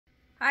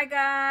Hi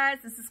guys,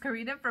 this is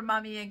Karina from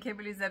Mommy and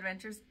Kimberly's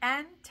Adventures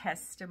and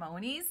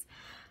Testimonies.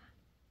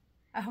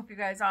 I hope you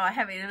guys all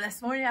have a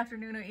blessed morning,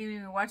 afternoon, or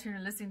evening when watching or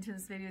listening to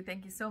this video.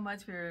 Thank you so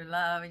much for your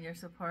love and your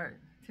support.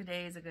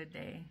 Today is a good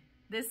day.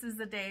 This is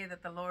the day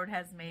that the Lord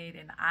has made,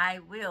 and I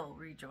will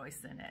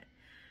rejoice in it.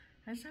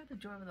 I just have the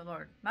joy of the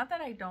Lord. Not that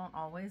I don't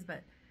always,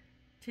 but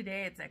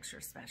today it's extra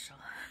special.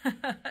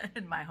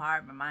 In my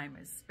heart, my mind,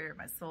 my spirit,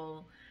 my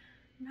soul.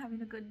 I'm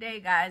having a good day,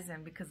 guys,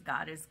 and because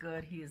God is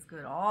good, He is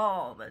good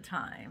all the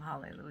time.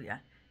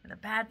 Hallelujah. In the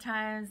bad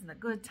times, in the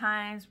good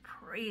times,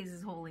 praise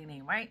His holy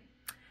name, right?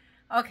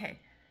 Okay,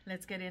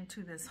 let's get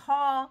into this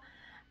haul.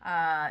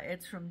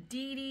 It's from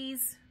Dee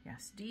Dee's,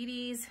 yes, Dee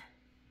Dee's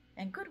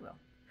and Goodwill.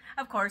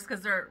 Of course,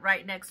 because they're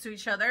right next to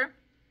each other.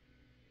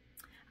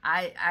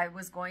 I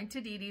was going to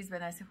Dee Dee's,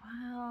 but I said,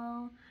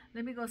 well,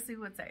 let me go see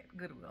what's at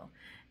Goodwill.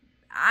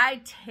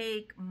 I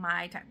take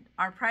my time.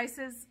 Our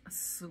prices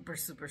super,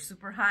 super,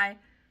 super high.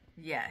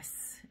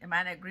 Yes. Am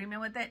I in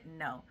agreement with it?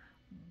 No.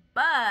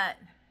 But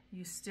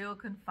you still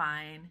can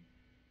find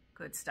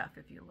good stuff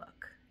if you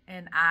look.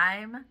 And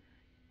I'm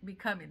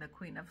becoming the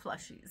queen of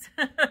plushies.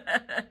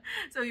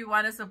 So if you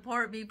want to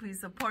support me,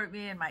 please support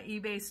me in my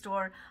eBay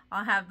store.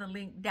 I'll have the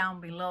link down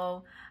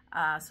below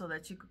so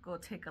that you could go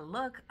take a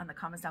look on the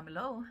comments down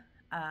below.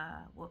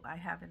 What I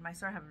have in my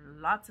store. I have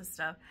lots of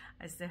stuff.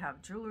 I still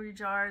have jewelry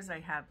jars.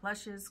 I have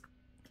plushes.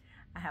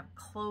 I have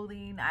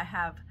clothing. I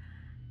have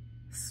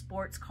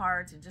sports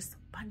cards and just a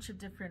bunch of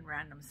different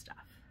random stuff.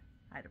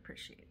 I'd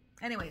appreciate it.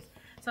 Anyways,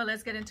 so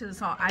let's get into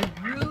this haul. I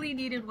really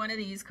needed one of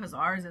these because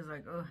ours is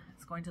like, oh,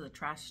 it's going to the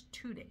trash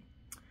today.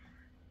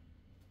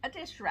 A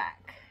dish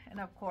rack. And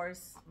of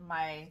course,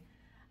 my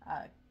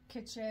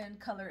kitchen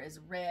color is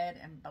red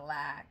and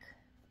black.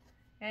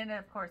 And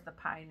of course, the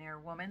Pioneer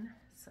Woman.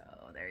 So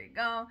there you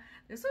go.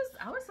 This was,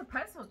 I was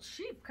surprised so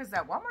cheap because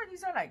at Walmart,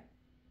 these are like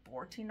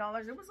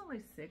 $14. It was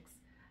only $6.99.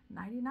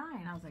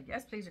 I was like,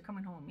 yes, please, you're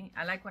coming home with me.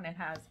 I like when it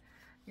has,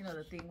 you know,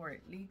 the thing where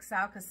it leaks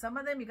out, because some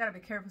of them, you got to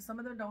be careful. Some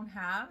of them don't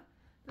have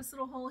this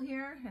little hole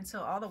here. And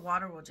so all the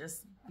water will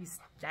just be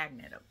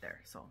stagnant up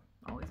there. So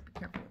always be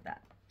careful with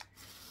that.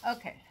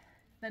 Okay.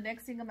 The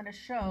next thing I'm going to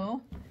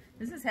show,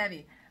 this is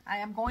heavy. I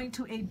am going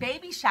to a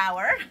baby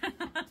shower.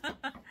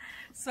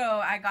 So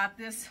I got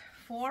this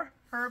for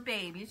her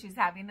baby. She's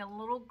having a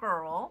little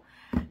girl.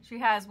 She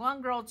has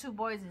one girl, two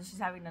boys, and she's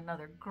having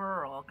another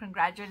girl.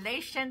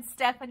 Congratulations,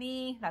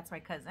 Stephanie. That's my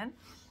cousin,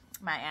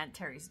 my Aunt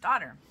Terry's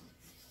daughter.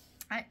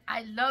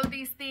 I love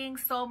these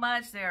things so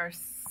much. They are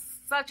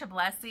such a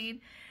blessing.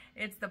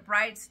 It's the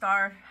Bright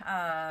Star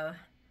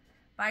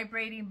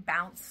vibrating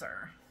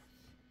bouncer.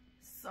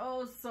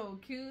 So, so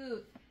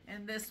cute.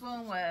 And this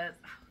one was,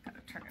 oh,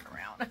 gotta turn it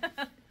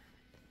around.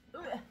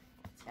 Ooh,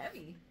 it's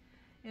heavy.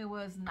 It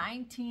was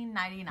 $19.99.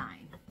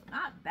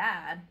 Not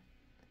bad.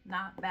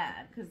 Not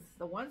bad. Because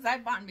the ones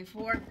I've bought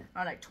before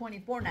are like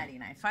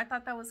 $24.99. So I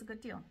thought that was a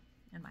good deal,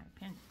 in my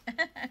opinion.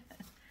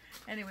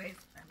 Anyways,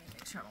 let me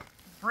make sure I don't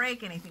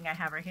break anything I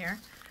have right here.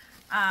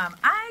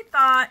 I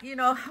thought, you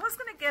know, I was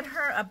going to get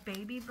her a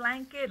baby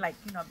blanket, like,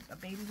 you know, a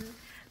baby booth.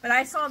 But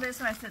I saw this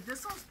and I said,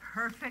 this one's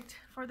perfect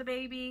for the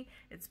baby.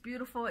 It's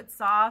beautiful. It's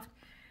soft.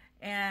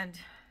 And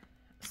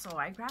so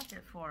I grabbed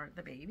it for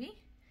the baby.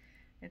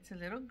 It's a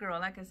little girl.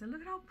 Like I said, look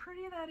at how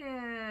pretty that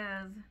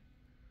is.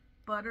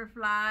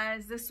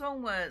 Butterflies. This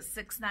one was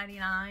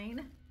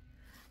 $6.99.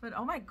 But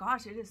oh my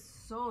gosh, it is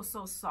so,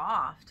 so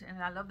soft.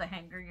 And I love the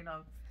hanger. You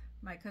know,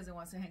 my cousin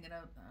wants to hang it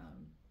up.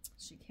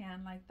 She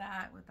can like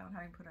that without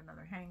having to put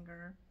another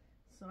hanger.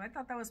 So I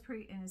thought that was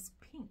pretty. And it's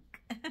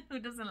pink. Who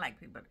doesn't like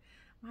pink? But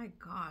my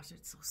gosh,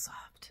 it's so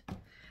soft.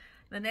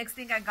 The next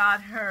thing I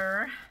got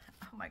her,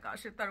 oh my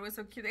gosh, I thought it was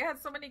so cute. They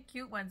had so many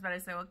cute ones, but I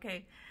said,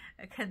 okay,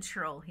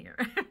 control here.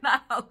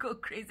 Not I'll go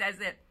crazy. I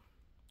said,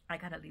 I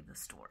gotta leave the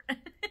store.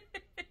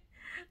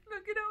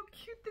 Look at how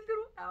cute the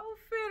little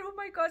outfit. Oh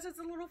my gosh, it's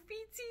a little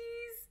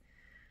feeties.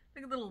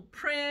 Look at the little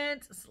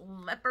print. It's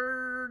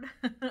leopard.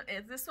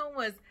 And this one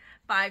was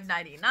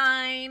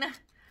 $5.99.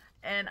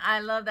 And I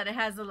love that it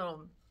has a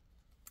little,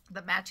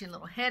 the matching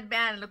little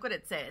headband. And look what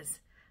it says.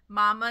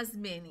 Mama's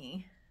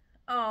Mini.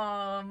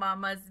 Oh,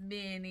 Mama's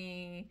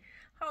Mini.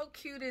 How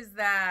cute is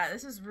that?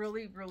 This is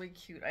really, really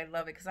cute. I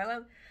love it because I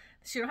love,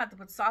 she don't have to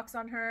put socks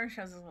on her.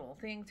 She has a little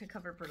thing to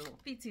cover her little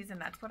feetsies,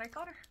 and that's what I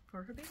got her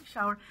for her baby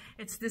shower.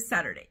 It's this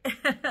Saturday.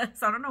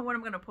 So I don't know when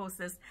I'm going to post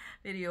this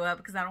video up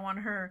because I don't want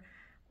her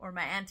or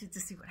my auntie to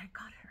see what I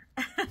got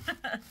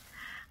her.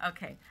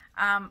 Okay.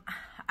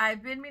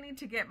 I've been meaning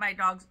to get my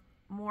dogs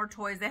more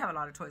toys. They have a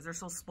lot of toys. They're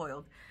so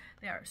spoiled.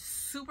 They are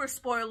super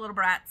spoiled little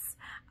brats.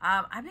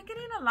 I've been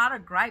getting a lot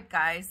of gripe,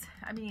 guys.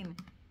 I mean,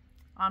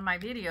 on my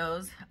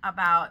videos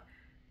about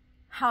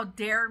how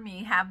dare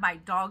me have my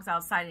dogs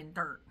outside in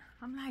dirt.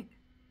 I'm like,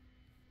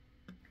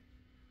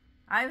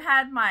 I've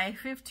had my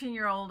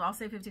 15-year-old, I'll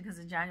say 15 because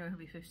in January he'll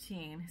be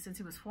 15, since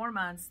he was 4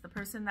 months. The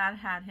person that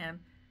had him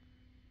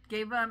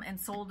gave him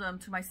and sold him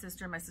to my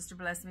sister. My sister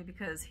blessed me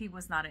because he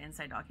was not an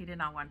inside dog. He did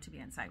not want to be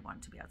inside,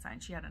 wanted to be outside.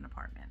 And she had an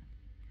apartment.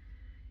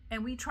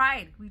 And we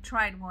tried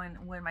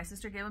when my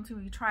sister gave him to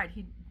me, we tried.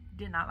 He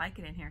Did not like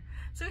it in here.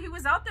 So he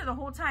was out there the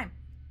whole time.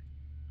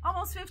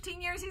 Almost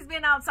 15 years he's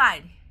been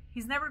outside.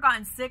 He's never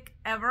gotten sick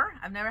ever.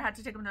 I've never had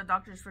to take him to the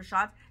doctors for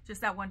shots.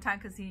 Just that one time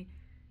because he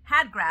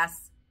had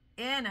grass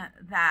in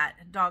that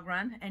dog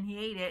run and he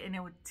ate it and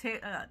it would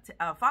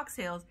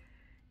foxtails,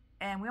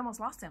 and we almost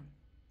lost him.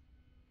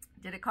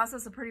 Did it cost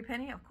us a pretty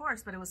penny? Of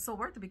course, but it was so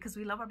worth it because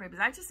we love our babies.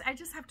 I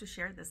just have to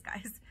share this,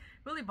 guys. It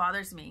really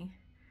bothers me.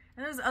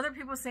 And there's other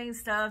people saying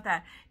stuff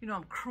that, you know,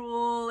 I'm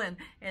cruel and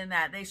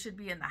that they should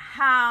be in the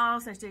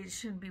house. That they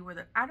shouldn't be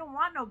where I don't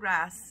want no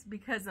grass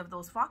because of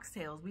those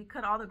foxtails. We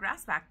cut all the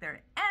grass back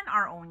there and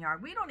our own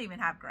yard. We don't even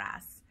have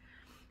grass.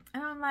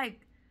 And I'm like,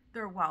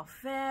 they're well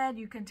fed.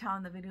 You can tell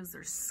in the videos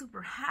they're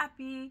super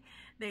happy.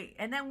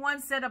 And then one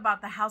said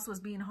about the house was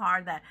being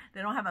hard, that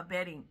they don't have a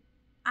bedding.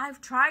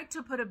 I've tried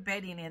to put a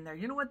bedding in there.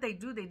 You know what they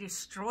do? They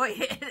destroy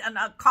it and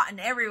cotton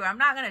everywhere. I'm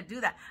not going to do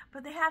that.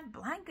 But they have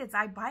blankets.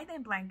 I buy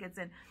them blankets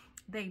and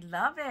they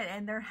love it.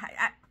 And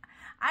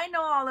I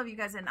know all of you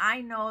guys, and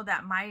I know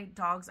that my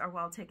dogs are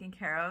well taken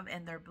care of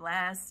and they're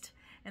blessed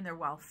and they're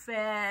well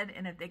fed.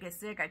 And if they get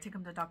sick, I take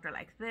them to the doctor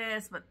like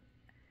this. But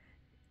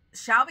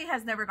Shelby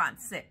has never gotten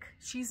sick.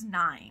 She's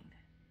 9.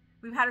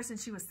 We've had her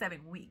since she was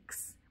 7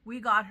 weeks. We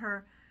got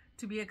her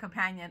to be a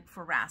companion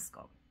for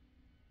Rascal.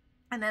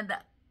 And then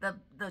the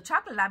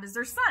chocolate lab is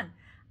their son.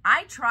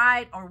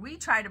 We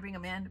tried to bring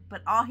him in,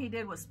 but all he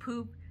did was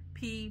poop,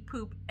 pee,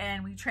 poop,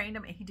 and we trained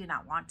him, and he did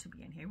not want to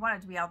be in here. He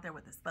wanted to be out there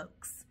with his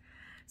folks.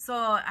 So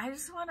I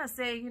just want to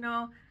say, you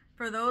know,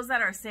 for those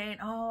that are saying,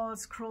 oh,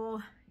 it's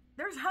cruel,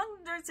 there's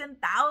hundreds and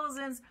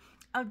thousands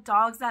of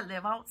dogs that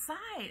live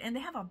outside, and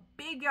they have a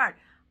big yard.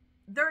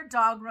 Their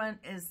dog run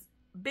is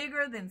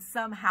bigger than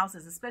some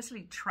houses,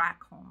 especially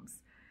tract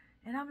homes.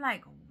 And I'm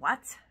like,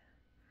 what?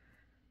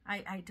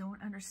 I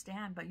don't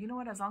understand. But you know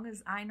what? As long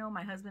as I know,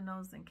 my husband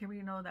knows, and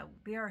Kimberly know that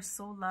they are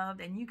so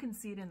loved, and you can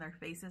see it in their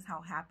faces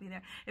how happy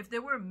they're. If they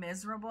were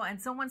miserable, and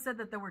someone said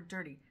that they were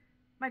dirty.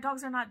 My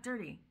dogs are not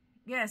dirty.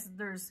 Yes,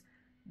 there's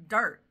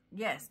dirt.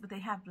 Yes, but they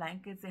have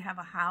blankets. They have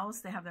a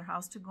house. They have their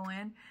house to go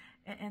in.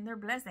 And they're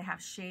blessed. They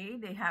have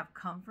shade. They have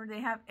comfort.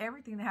 They have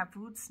everything. They have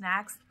food,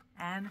 snacks,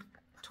 and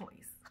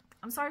toys.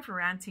 I'm sorry for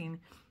ranting,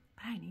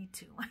 but I need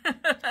to.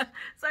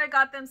 So I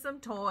got them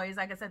some toys.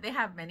 Like I said, they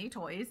have many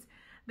toys.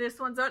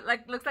 This one's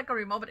looks like a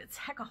remote, but it's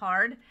hecka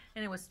hard,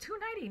 and it was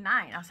 $2.99.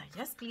 I was like,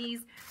 yes,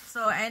 please.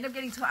 So I ended up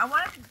getting 2. I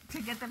wanted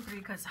to get them 3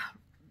 because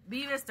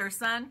Beavis, their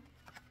son,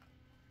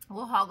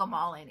 we'll hog them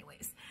all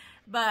anyways.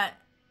 But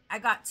I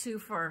got 2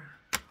 for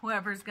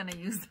whoever's gonna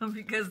use them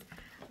because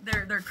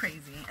they're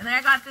crazy. And then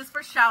I got this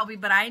for Shelby,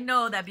 but I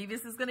know that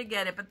Beavis is gonna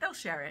get it, but they'll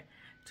share it.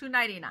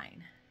 $2.99.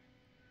 $2.99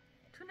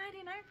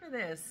 for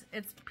this.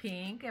 It's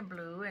pink and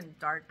blue and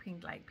dark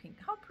pink, light pink.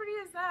 How pretty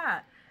is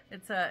that?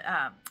 It's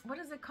a, what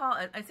is it called?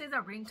 I say it's a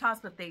ring toss,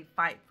 but they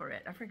fight for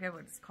it. I forget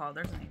what it's called.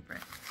 There's a name for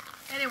it.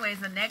 Anyways,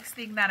 the next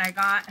thing that I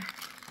got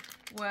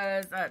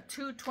was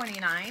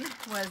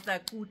 $2.29 was the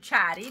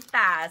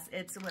cucharitas.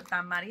 It's with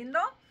tamarindo.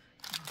 Oh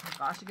my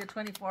gosh, you get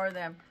 24 of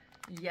them.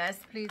 Yes,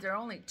 please. They're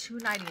only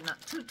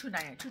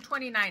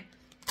 $2.29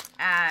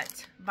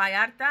 at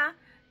Vallarta.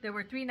 They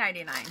were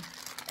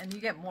 $3.99. And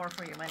you get more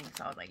for your money.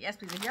 So I was like, yes,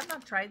 please. If you have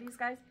not tried these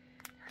guys,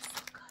 they're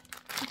so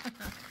good.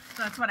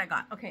 So that's what I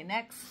got. Okay,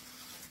 next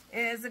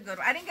is a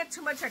Goodwill. I didn't get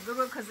too much at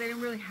Goodwill because they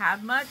didn't really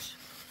have much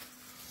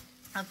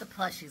of the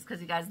plushies,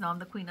 because you guys know I'm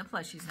the queen of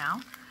plushies now.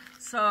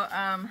 So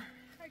I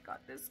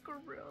got this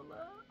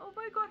gorilla. Oh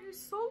my god, he's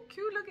so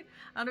cute. Look at,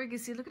 I don't know if you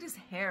can see, look at his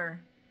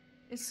hair.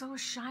 It's so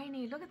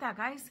shiny. Look at that,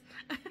 guys.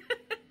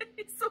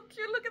 He's so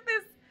cute. Look at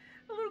this,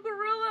 a little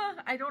gorilla.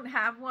 I don't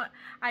have one.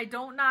 I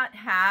do not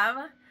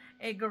have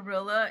a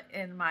gorilla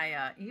in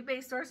my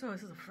eBay store, so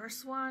this is the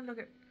first one. Look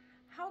at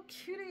how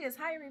cute he is.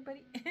 Hi,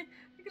 everybody.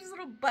 Look at his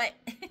little butt.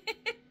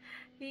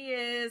 He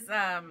is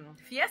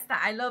Fiesta.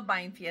 I love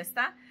buying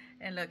Fiesta.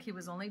 And look, he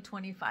was only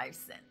 25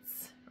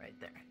 cents right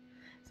there.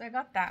 So I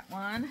got that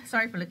one.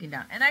 Sorry for looking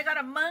down. And I got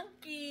a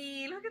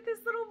monkey. Look at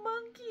this little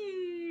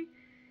monkey.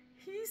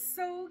 He's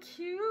so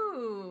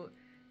cute.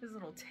 His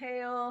little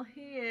tail.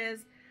 He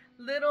is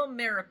Little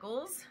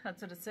Miracles.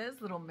 That's what it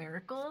says. Little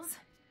Miracles.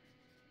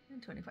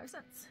 And 25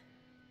 cents.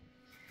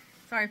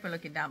 Sorry for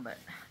looking down, but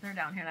they're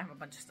down here and I have a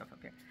bunch of stuff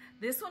up here.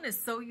 This one is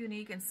so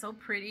unique and so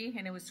pretty,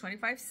 and it was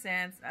 25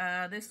 cents.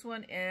 This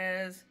one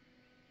is,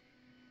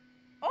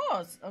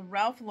 oh, it's a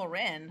Ralph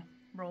Lauren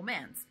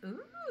Romance.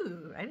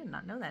 Ooh, I did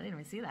not know that. I didn't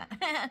even see that.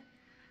 Look at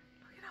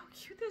how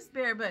cute this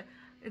bear, but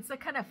it's like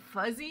kind of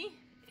fuzzy.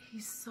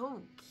 He's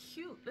so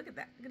cute. Look at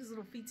that. Look at his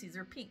little feetsies.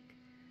 They're pink.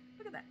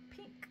 Look at that.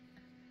 Pink.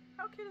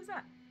 How cute is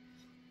that?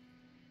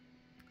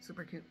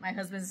 Super cute. My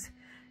husband's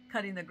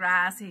cutting the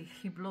grass.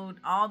 He blew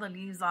all the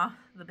leaves off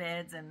the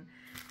beds and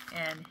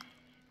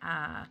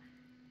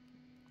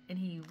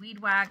he weed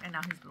whacked, and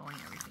now he's blowing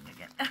everything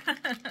again.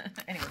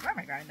 Anyway, why am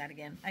I grabbing that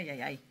again? Ay,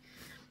 ay, ay.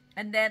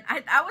 And then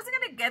I wasn't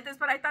gonna get this,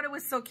 but I thought it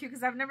was so cute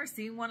because I've never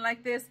seen one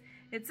like this.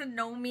 It's a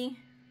Nomi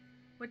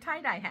with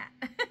tie-dye hat.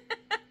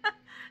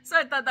 So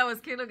I thought that was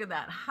cute. Look at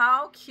that.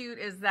 How cute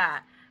is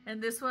that?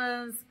 And this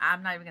one's,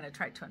 I'm not even gonna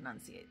try to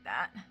enunciate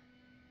that.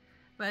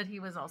 but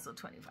he was also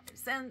 25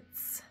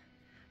 cents.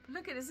 But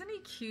look at, isn't he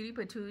cutie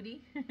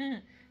patootie?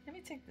 Let me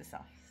take this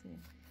off. See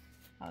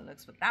how it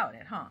looks without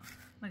it, huh?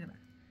 Look at that.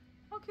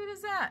 How cute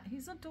is that?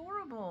 He's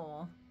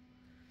adorable.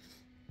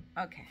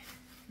 Okay.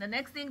 The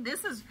next thing,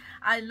 this is,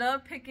 I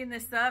love picking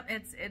this up.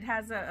 It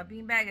has a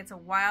beanbag. It's a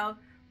Wild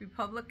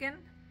Republican.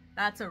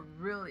 That's a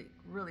really,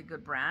 really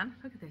good brand.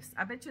 Look at this.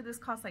 I bet you this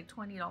costs like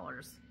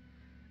 $20.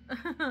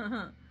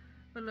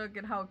 But look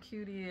at how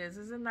cute he is.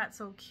 Isn't that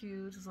so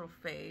cute? His little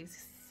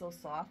face, so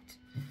soft.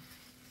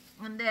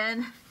 And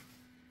then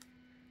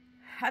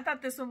I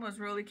thought this one was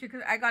really cute.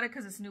 I got it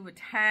because it's new with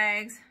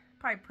tags.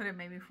 Probably put it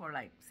maybe for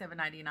like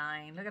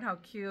 $7.99. Look at how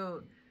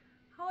cute.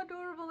 How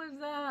adorable is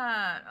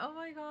that? Oh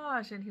my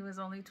gosh. And he was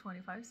only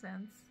 25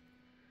 cents.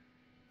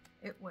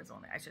 It was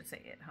only, I should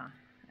say it, huh?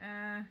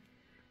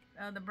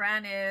 The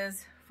brand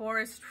is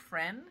Forest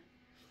Friend.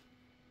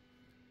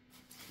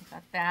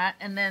 Got that.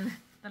 And then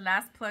the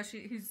last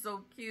plushie, he's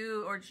so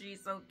cute, or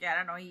she's so cute. I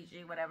don't know, he,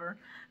 she, whatever.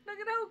 Look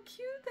at how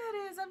cute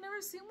that is. I've never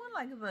seen one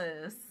like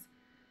this.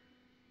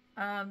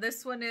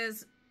 This one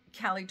is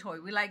Cali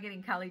Toy. We like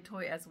getting Cali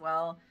Toy as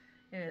well.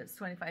 It's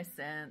 25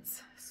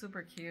 cents.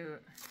 Super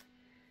cute.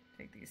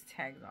 Take these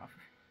tags off.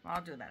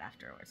 I'll do that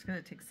afterwards because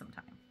it takes some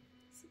time.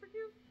 Super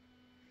cute.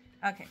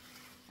 Okay.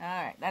 All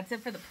right. That's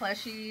it for the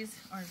plushies.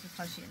 Or is the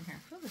plushie in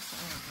here? Oh, there's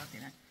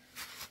nothing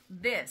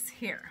in. This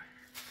here.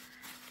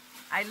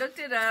 I looked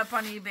it up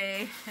on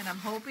eBay and I'm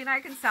hoping I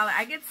can sell it.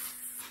 I get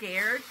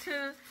scared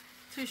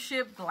to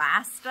ship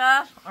glass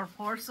stuff or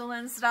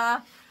porcelain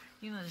stuff.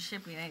 You know, the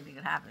shipping, anything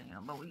could happen, you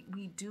know. But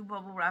we do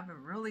bubble wrap it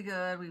really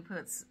good. We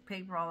put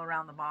paper all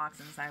around the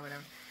box inside,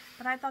 whatever.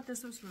 But I thought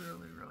this was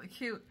really, really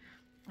cute.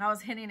 I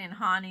was hinting and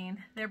hawing.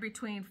 They're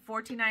between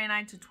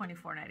 $14.99 to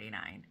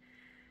 $24.99.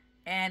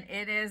 And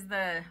it is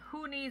the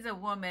Who Needs a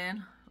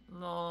Woman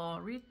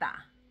Lorita.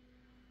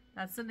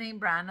 That's the name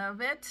brand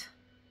of it.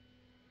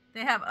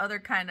 They have other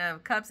kind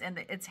of cups, and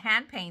it's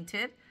hand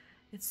painted.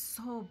 It's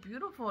so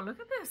beautiful. Look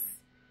at this.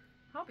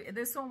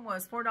 This one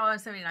was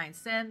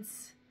 $4.79.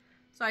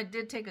 So I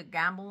did take a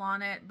gamble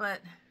on it,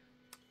 but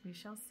we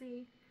shall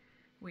see.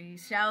 We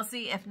shall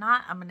see. If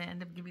not, I'm going to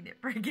end up giving it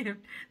for a gift.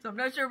 So I'm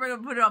not sure if we're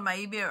going to put it on my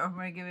eBay or if I'm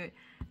going to give it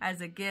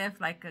as a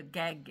gift, like a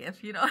gag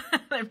gift, you know.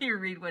 Let me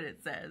read what it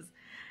says.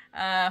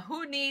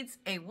 Who needs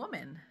a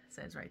woman? It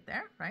says right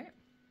there, right?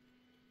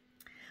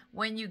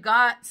 When you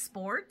got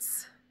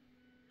sports,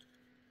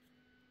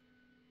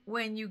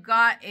 when you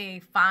got a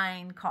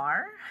fine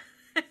car,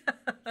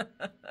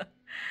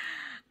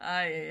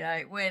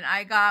 when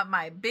I got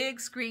my big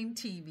screen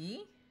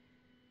TV,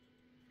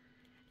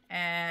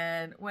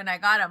 and when I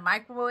got a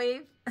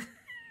microwave,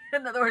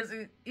 in other words,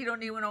 you don't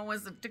need one who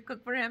wants to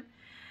cook for him.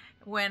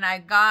 When I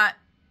got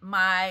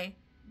my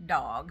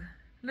dog,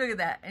 look at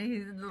that, and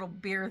his little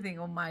beer thing,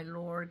 oh my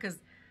Lord, because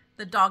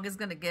the dog is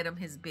going to get him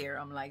his beer.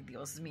 I'm like,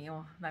 Dios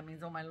mío, that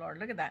means, oh my Lord,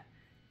 look at that.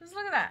 Just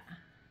look at that.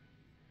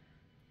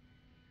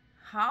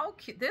 How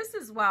cute. This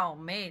is well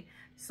made.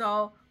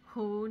 So,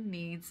 who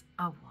needs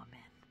a woman?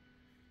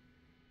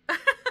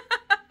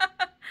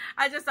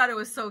 I just thought it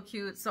was so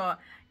cute. So,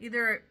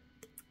 either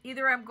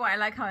I'm going, I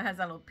like how it has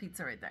that little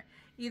pizza right there.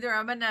 Either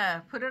I'm going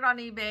to put it on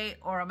eBay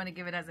or I'm going to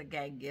give it as a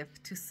gag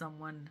gift to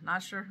someone.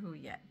 Not sure who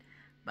yet.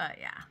 But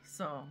yeah,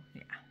 so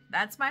yeah.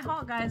 That's my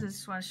haul, guys. I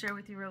just want to share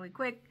with you really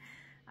quick.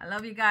 I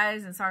love you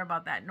guys, and sorry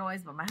about that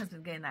noise, but my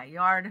husband's getting that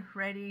yard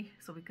ready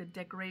so we could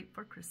decorate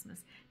for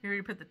Christmas. He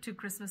already put the 2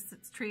 Christmas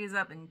trees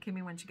up, and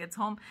Kimmy, when she gets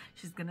home,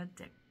 she's going to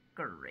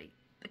decorate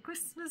the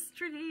Christmas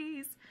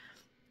trees.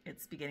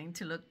 It's beginning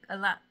to look a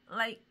lot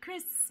like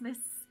Christmas.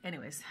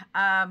 Anyways,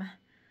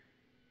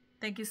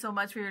 thank you so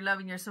much for your love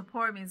and your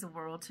support. It means the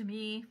world to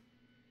me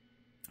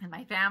and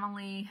my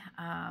family.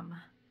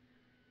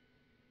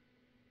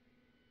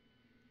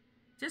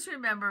 Just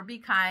remember, be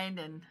kind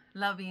and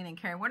loving and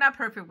caring. We're not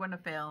perfect. We're going to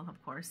fail,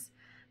 of course.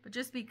 But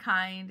just be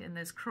kind in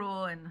this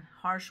cruel and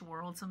harsh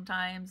world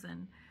sometimes.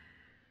 And,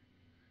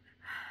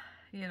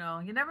 you know,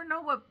 you never know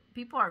what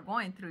people are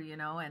going through, you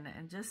know. And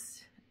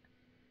just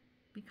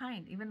be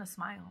kind. Even a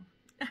smile.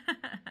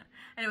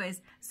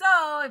 Anyways,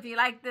 so if you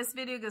like this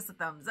video, give us a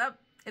thumbs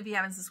up. If you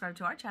haven't subscribed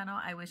to our channel,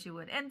 I wish you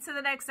would. And until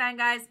the next time,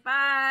 guys.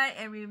 Bye.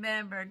 And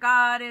remember,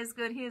 God is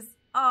good. He is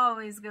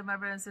always good, my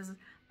brothers and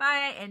sisters.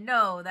 Bye, and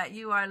know that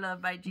you are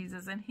loved by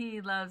Jesus, and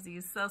He loves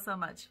you so, so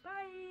much.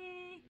 Bye.